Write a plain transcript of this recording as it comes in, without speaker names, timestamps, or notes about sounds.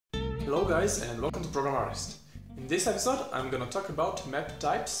Hello guys and welcome to ProgramArtist. In this episode I'm gonna talk about map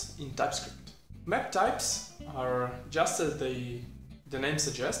types in TypeScript. Map types are, just as the name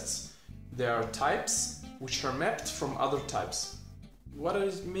suggests, they are types which are mapped from other types. What I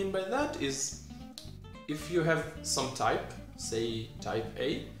mean by that is, if you have some type, say type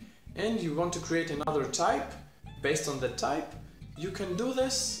A, and you want to create another type based on that type, you can do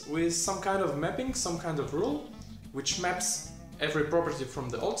this with some kind of mapping, some kind of rule, which maps every property from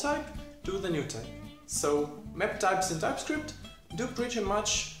the old type to the new type. So map types in TypeScript do pretty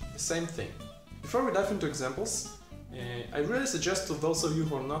much the same thing. Before we dive into examples, I really suggest to those of you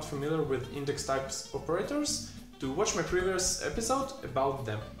who are not familiar with index types operators to watch my previous episode about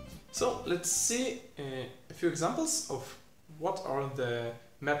them. So let's see a few examples of what are the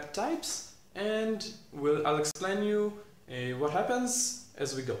map types, and I'll explain you what happens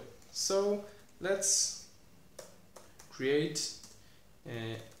as we go. So let's create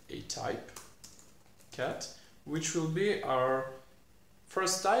a type cat, which will be our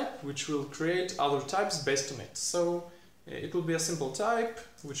first type, which will create other types based on it. So it will be a simple type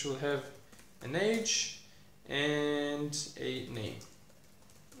which will have an age and a name.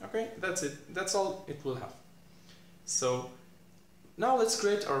 Okay, that's it. That's all it will have. So now let's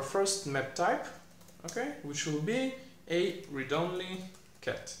create our first map type, okay, which will be a read-only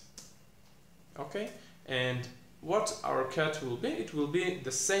cat. Okay, and what our cat will be, it will be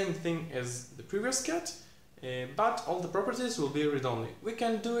the same thing as the previous cat, but all the properties will be read-only. We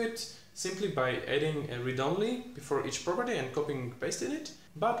can do it simply by adding a read-only before each property and copying and pasting it,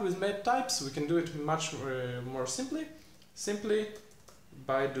 but with map types we can do it much more simply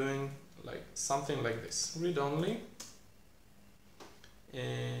by doing like something like this: read-only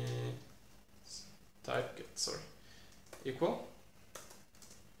type get, sorry, equal,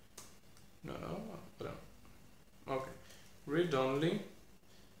 okay, read-only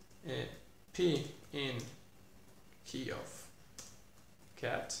p in key of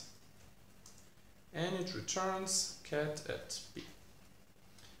cat, and it returns cat at p.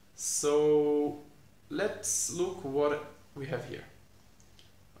 So let's look what we have here.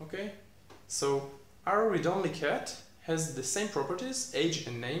 Okay, so our read-only cat has the same properties, age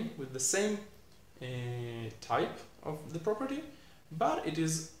and name, with the same type of the property, but it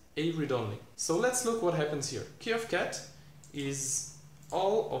is a read-only. So let's look what happens here. Key of cat is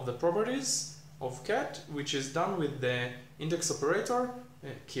all of the properties of cat, which is done with the index operator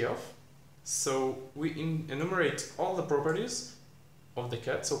key of. So we enumerate all the properties of the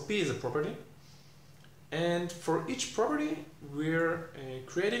cat, so p is a property, and for each property we're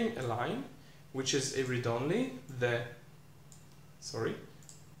creating a line which is a read-only, the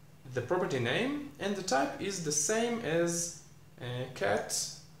property name, and the type is the same as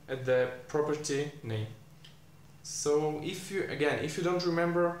cat at the property name. So if you don't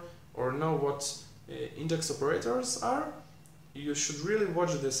remember or know what index operators are, you should really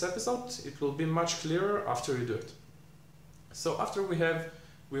watch this episode. It will be much clearer after you do it. So after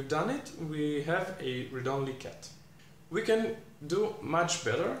we've done it, we have a read-only cat. We can do much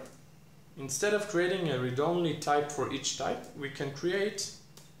better. Instead of creating a read-only type for each type, we can create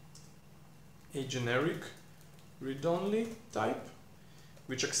a generic read-only type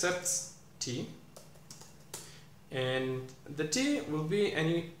which accepts t, and the t will be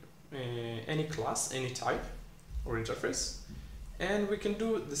any class, any type or interface, and we can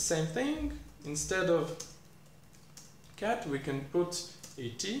do the same thing. Instead of cat we can put a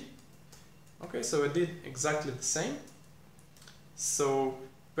t. Okay, so I did exactly the same. So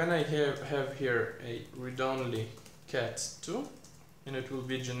when I have here a read-only cat2, and it will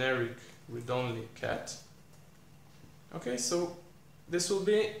be generic read-only cat. Okay, so this will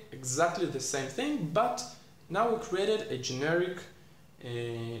be exactly the same thing, but now we created a generic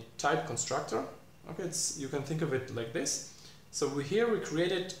type constructor. Okay, you can think of it like this. So we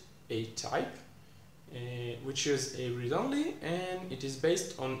created a type which is a read-only, and it is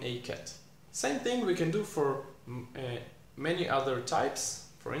based on a cat. Same thing we can do for many other types.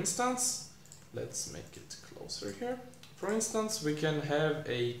 For instance, let's make it closer here. For instance, we can have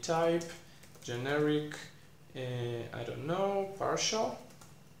a type generic, I don't know, partial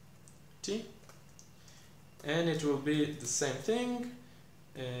t, and it will be the same thing,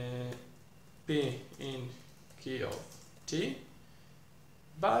 p in key of t,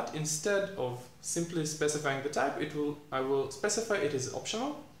 but instead of simply specifying the type, I will specify it is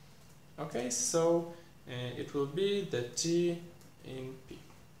optional. Okay, so it will be the t in p.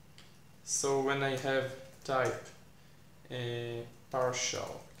 So when I have type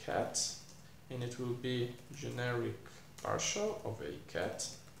partial cat, and it will be generic partial of a cat,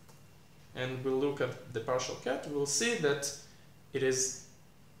 and we'll look at the partial cat, we'll see that it is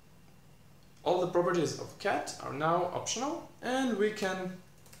all the properties of cat are now optional, and we can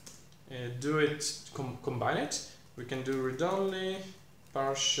do it, combine it. We can do read-only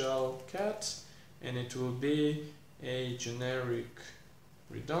partial cat, and it will be a generic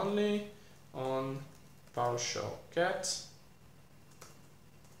read-only on partial cat.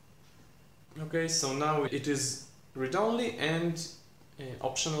 Okay, so now it is read-only and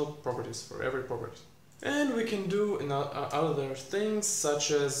optional properties for every property. And we can do other things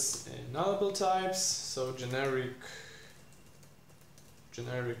such as nullable types, so generic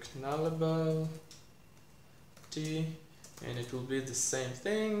nullable t, and it will be the same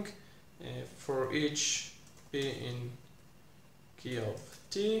thing for each p in key of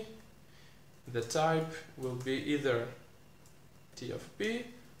t. The type will be either t of p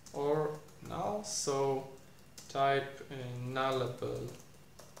or null, so type nullable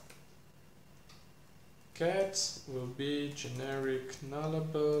cat will be generic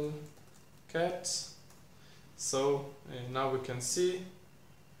nullable cat. So now we can see,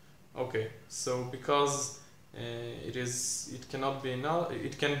 okay, so because it cannot be null,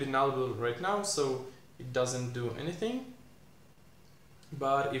 it can be nullable right now, so it doesn't do anything.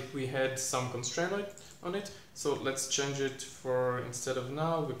 But if we had some constraint on it, so let's change it for, instead of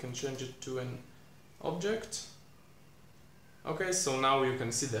null, we can change it to an object. Okay, so now you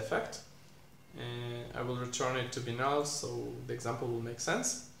can see the effect. I will return it to be null, so the example will make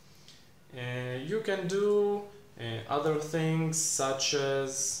sense. You can do other things such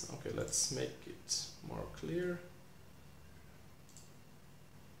as, okay, let's make it more clear,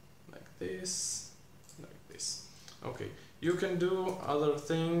 like this, like this. Okay, you can do other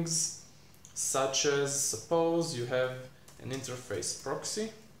things such as, suppose you have an interface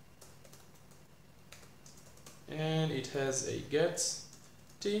proxy and it has a get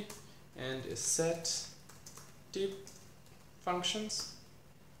t and a set t functions.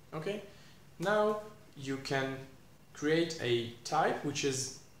 Okay, now you can create a type which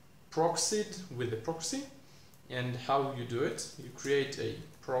is proxied with the proxy. And how you do it? You create a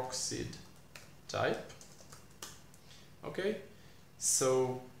proxied type. Okay,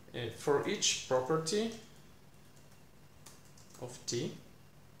 so for each property of t,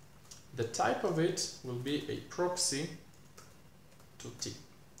 the type of it will be a proxy to t.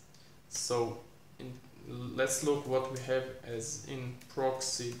 So let's look what we have as in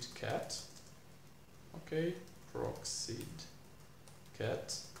proxied cat. Okay, proxied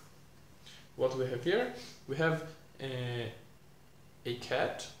cat. What we have here, we have a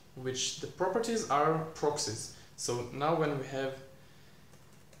cat which the properties are proxies. So now when we have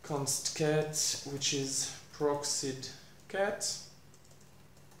const cat which is proxied cat,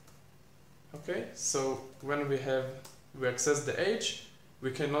 okay, so when we access the age,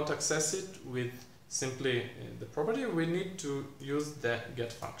 we cannot access it with simply the property, we need to use the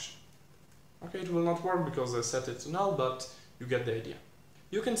get function. Okay, it will not work because I set it to null, but you get the idea.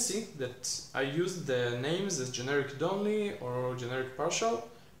 You can see that I used the names as generic read-only or generic partial.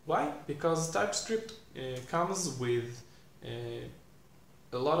 Why? Because TypeScript comes with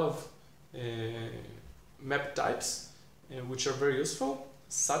a lot of mapped types which are very useful,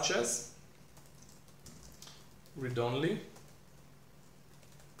 such as read-only.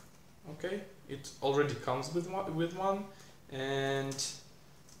 Okay, it already comes with one, and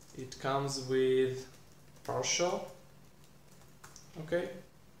it comes with partial. Okay,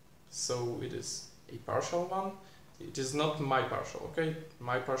 so it is a partial one. It is not my partial. Okay,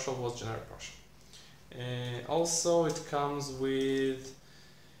 my partial was generic partial. Also, it comes with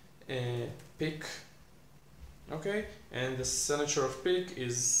pick. Okay, and the signature of pick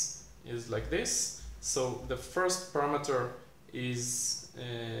is like this. So the first parameter is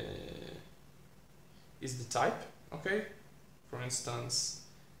the type. Okay, for instance,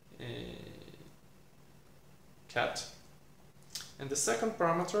 cat. And the second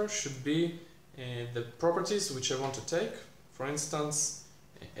parameter should be the properties which I want to take, for instance,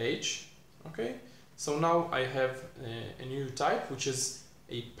 age. Okay, so now I have a new type which is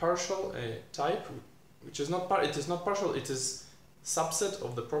a partial type, which is not it is not partial, it is subset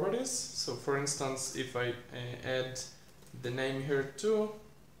of the properties. So for instance, if I add the name here too,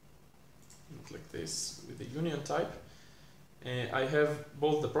 not like this, with the union type, I have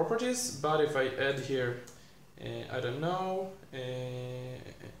both the properties, but if I add here I don't know,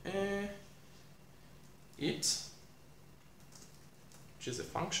 it, which is a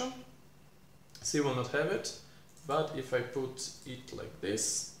function, C will not have it, but if I put it like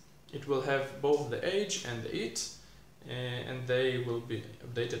this, it will have both the age and the it, and they will be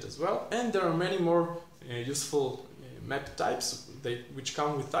updated as well. And there are many more useful map types which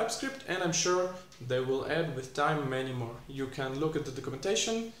come with TypeScript, and I'm sure they will add with time many more. You can look at the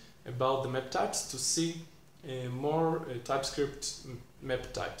documentation, about the map types to see more TypeScript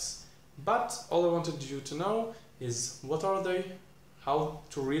map types. But all I wanted you to know is what are they, how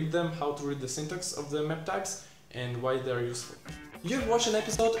to read them, how to read the syntax of the map types, and why they are useful. You've watched an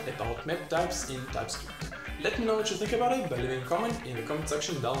episode about map types in TypeScript. Let me know what you think about it by leaving a comment in the comment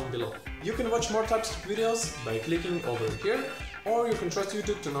section down below. You can watch more TypeScript videos by clicking over here, or you can trust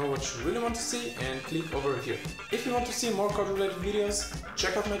YouTube to know what you really want to see and click over here. If you want to see more code-related videos,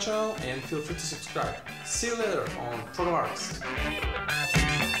 check out my channel and feel free to subscribe. See you later on ProgramArtist.